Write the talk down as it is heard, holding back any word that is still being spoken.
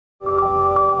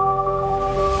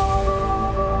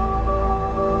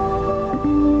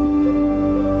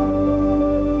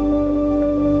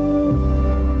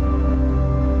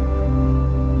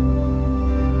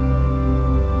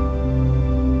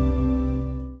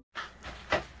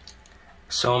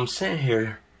So I'm sitting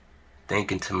here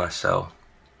thinking to myself,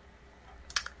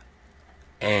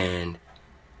 and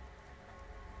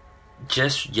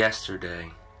just yesterday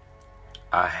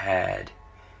I had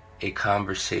a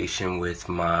conversation with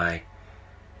my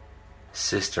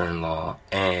sister-in-law,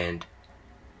 and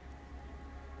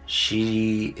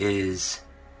she is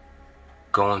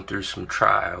going through some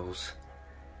trials,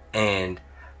 and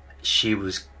she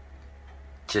was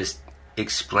just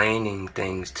explaining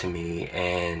things to me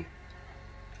and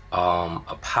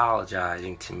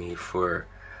apologizing to me for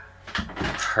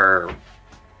her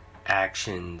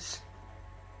actions,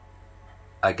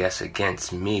 I guess,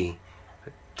 against me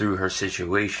through her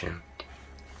situation.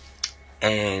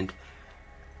 And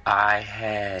I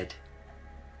had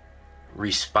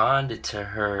responded to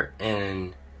her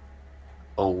in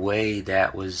a way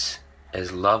that was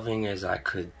as loving as I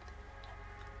could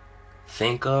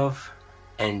think of,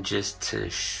 and just to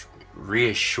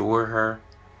reassure her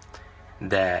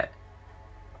that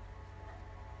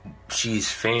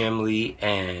she's family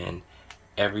and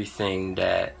everything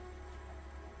that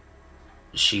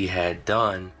she had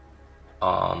done,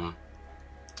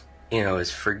 is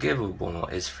forgivable,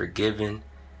 is forgiven,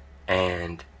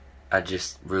 and I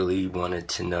just really wanted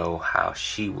to know how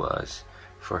she was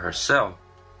for herself.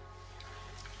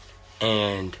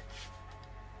 And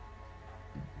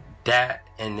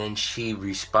then she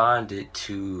responded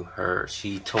to her,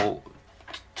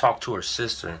 talked to her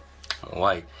sister, my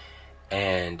wife,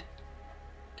 and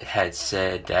had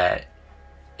said that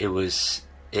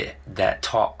that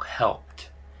talk helped.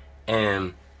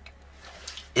 And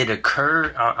it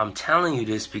occurred, I'm telling you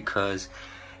this because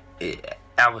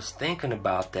I was thinking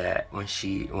about that when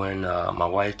my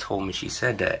wife told me she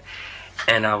said that.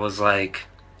 And I was like,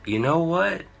 you know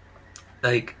what?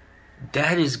 Like,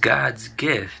 that is God's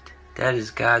gift. That is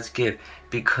God's gift,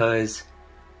 because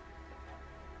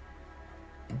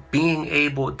being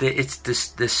able, it's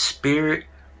the spirit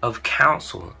of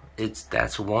counsel.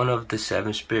 That's one of the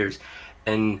 7 spirits,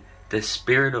 and the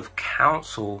spirit of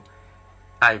counsel,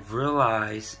 I've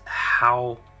realized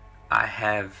how I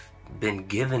have been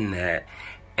given that.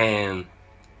 And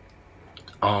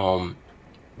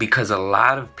because a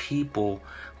lot of people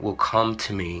will come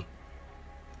to me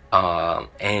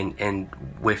and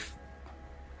with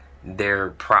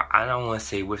their I don't want to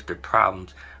say with their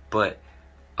problems, but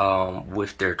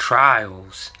with their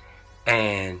trials,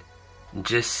 and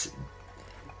just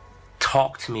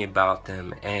talk to me about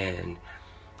them. And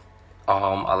a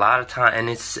lot of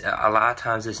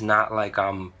times it's not like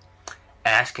I'm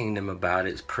asking them about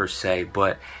it per se,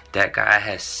 but that God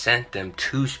has sent them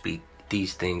to speak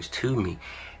these things to me.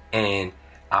 And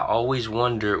I always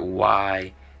wondered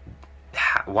why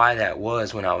that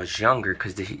was when I was younger,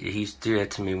 because he did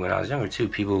that to me when I was younger too.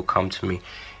 People would come to me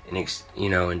and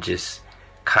and just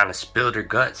kind of spill their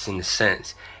guts in a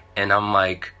sense, and I'm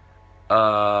like,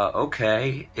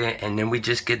 okay. And then we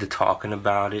just get to talking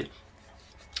about it,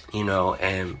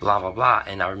 and blah blah blah.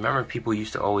 And I remember people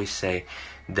used to always say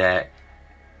that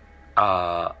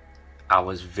I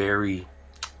was very,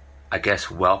 I guess,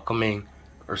 welcoming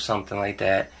or something like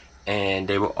that. And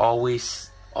they were always,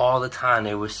 all the time,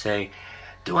 they would say,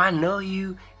 "Do I know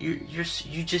you? You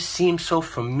just seem so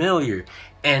familiar."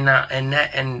 And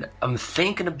I'm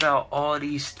thinking about all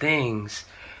these things,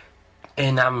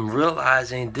 and I'm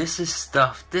realizing this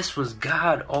was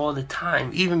God all the time,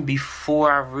 even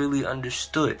before I really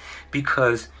understood,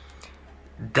 because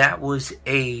that was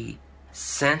a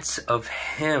sense of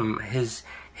Him, His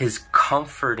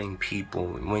comforting people.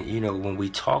 When we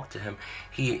talk to Him,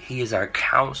 He is our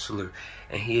counselor,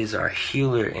 and He is our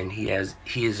healer, and He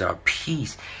is our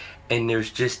peace. And there's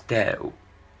just that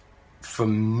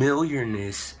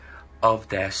familiarness of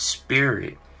that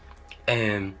spirit.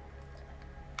 And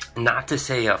not to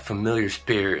say a familiar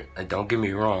spirit, don't get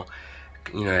me wrong,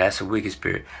 that's a wicked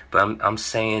spirit, but I'm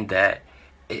saying that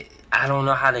I don't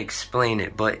know how to explain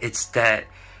it, but it's that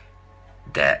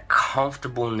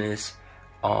comfortableness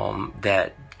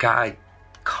that God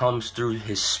comes through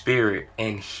His spirit,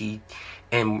 and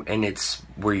it's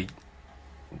where,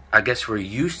 I guess, we're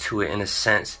used to it in a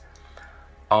sense,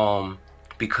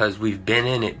 because we've been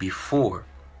in it before.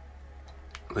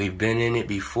 We've been in it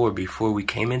before we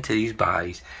came into these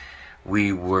bodies.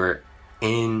 We were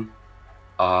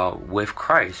with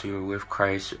Christ. We were with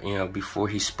Christ, before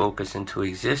He spoke us into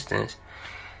existence.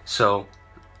 So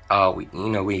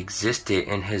we existed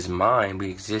in His mind.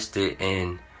 We existed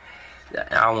in,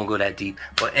 I won't go that deep,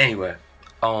 but anyway,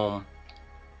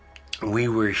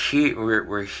 we're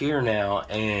here now,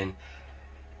 and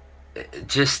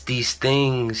just these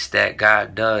things that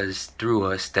God does through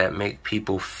us that make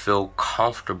people feel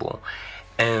comfortable.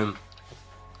 And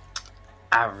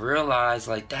I realized,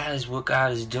 like, that is what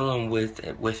God is doing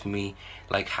with me.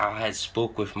 Like how I had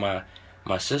spoke with my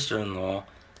sister-in-law,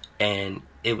 and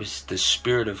it was the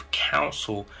spirit of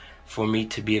counsel for me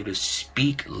to be able to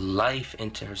speak life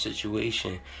into her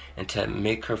situation and to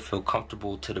make her feel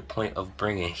comfortable to the point of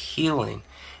bringing healing.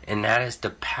 And that is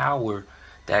the power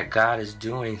that God is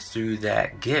doing through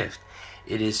that gift.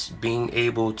 It is being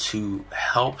able to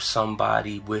help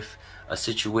somebody with a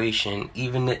situation,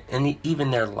 even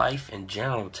their life in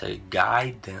general, to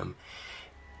guide them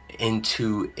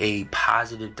into a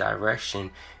positive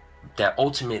direction that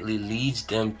ultimately leads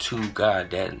them to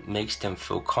God, that makes them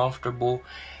feel comfortable,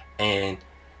 and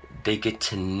they get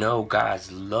to know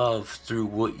God's love through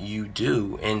what you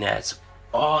do. And that's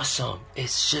awesome.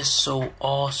 It's just so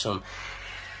awesome.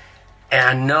 And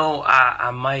I know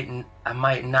I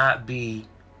might not be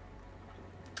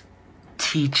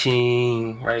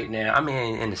teaching right now. I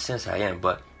mean, in a sense I am,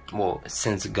 but well,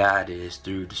 since God is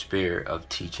through the spirit of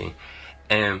teaching,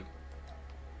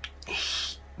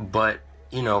 but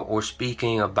you know, or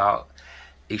speaking about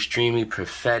extremely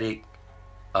prophetic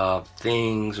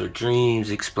things or dreams,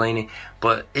 explaining,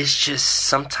 but it's just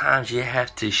sometimes you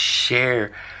have to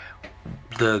share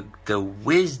the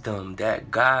wisdom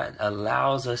that God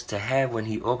allows us to have when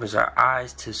He opens our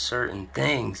eyes to certain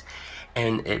things,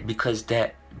 and because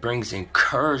that brings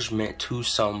encouragement to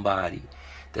somebody,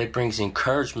 that brings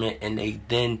encouragement, and they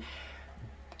then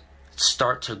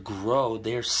start to grow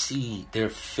their seed, their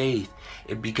faith.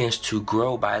 It begins to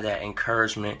grow by that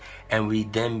encouragement, and we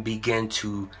then begin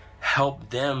to help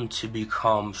them to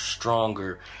become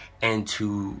stronger and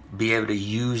to be able to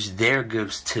use their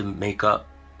gifts to make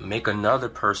another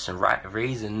person right,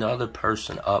 raise another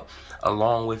person up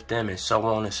along with them, and so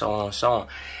on and so on and so on.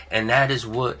 And that is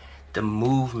what the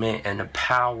movement and the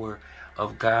power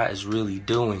of God is really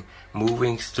doing,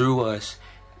 moving through us,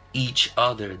 each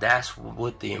other. That's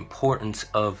what the importance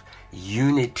of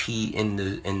unity in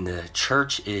the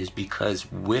church is,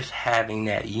 because with having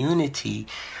that unity,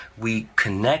 we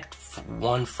connect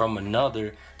one from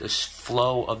another, this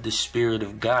flow of the Spirit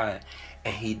of God,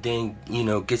 and He then, you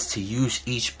know, gets to use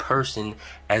each person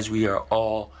as we are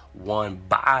all one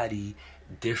body,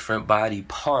 different body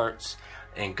parts.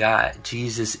 And God,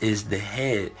 Jesus is the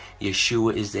head,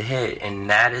 Yeshua is the head, and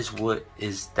that's what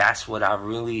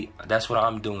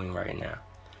I'm doing right now.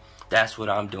 That's what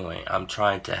I'm doing. I'm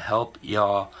trying to help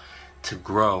y'all to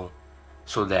grow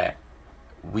so that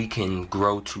we can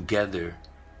grow together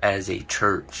as a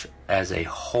church, as a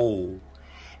whole.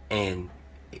 And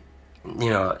you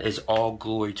know, it's all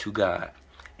glory to God.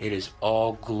 It is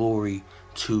all glory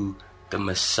to the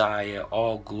Messiah,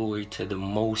 all glory to the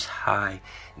Most High,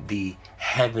 the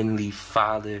Heavenly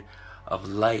Father of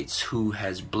lights, who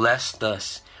has blessed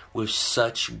us with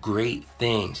such great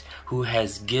things, who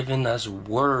has given us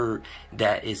word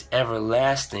that is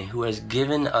everlasting, who has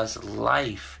given us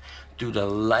life through the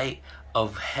light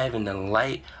of heaven, the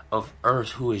light of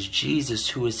earth, who is Jesus,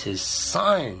 who is His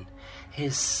Son.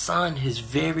 His Son, His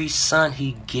very Son,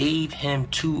 He gave Him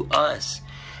to us.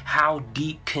 How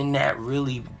deep can that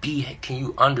really be? Can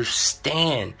you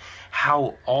understand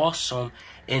how awesome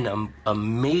and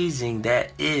amazing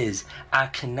that is? I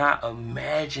cannot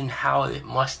imagine how it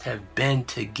must have been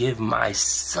to give my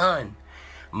son,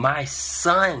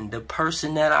 the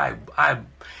person that I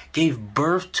gave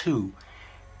birth to,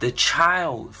 the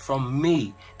child from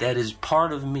me that is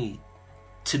part of me,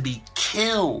 to be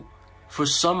killed for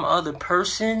some other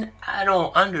person. I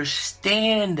don't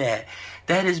understand that.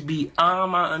 That is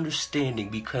beyond my understanding,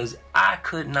 because I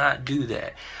could not do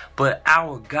that. But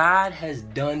our God has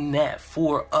done that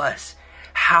for us.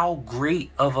 How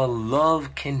great of a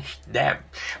love can that,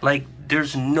 like,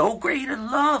 there's no greater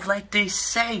love, like they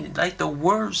say, like the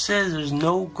word says, there's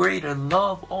no greater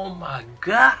love. Oh my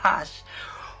gosh.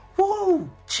 Woo!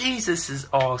 Jesus is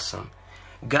awesome.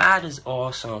 God is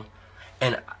awesome.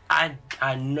 And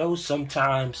I know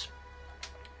sometimes,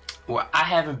 well, I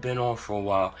haven't been on for a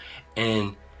while,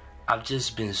 and I've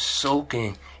just been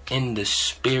soaking in the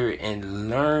Spirit and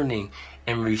learning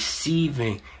and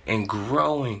receiving and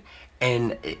growing.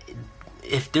 And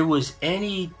if there was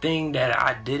anything that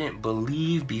I didn't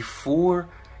believe before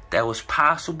that was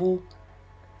possible,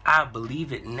 I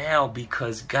believe it now,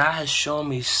 because God has shown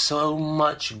me so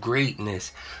much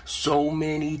greatness, so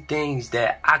many things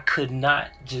that I could not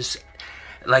just,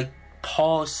 like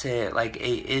Paul said, like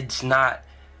it's not,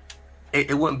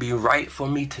 it wouldn't be right for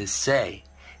me to say,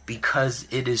 because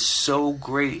it is so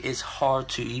great. It's hard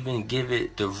to even give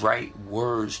it the right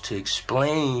words to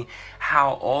explain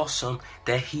how awesome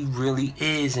that He really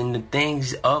is, and the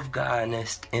things of God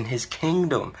and His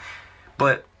kingdom.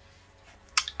 But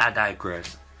I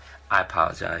digress. I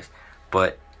apologize.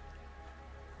 But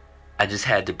I just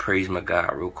had to praise my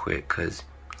God real quick because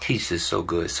he's just so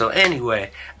good. So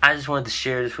anyway, I just wanted to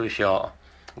share this with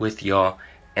y'all,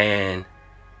 and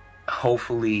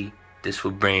hopefully this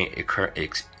will bring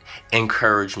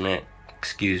encouragement.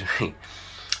 Excuse me,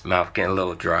 mouth getting a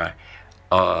little dry.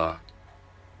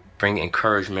 Bring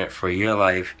encouragement for your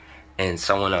life and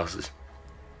someone else's.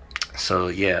 So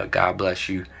yeah, God bless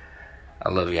you. I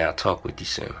love you. I'll talk with you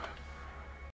soon.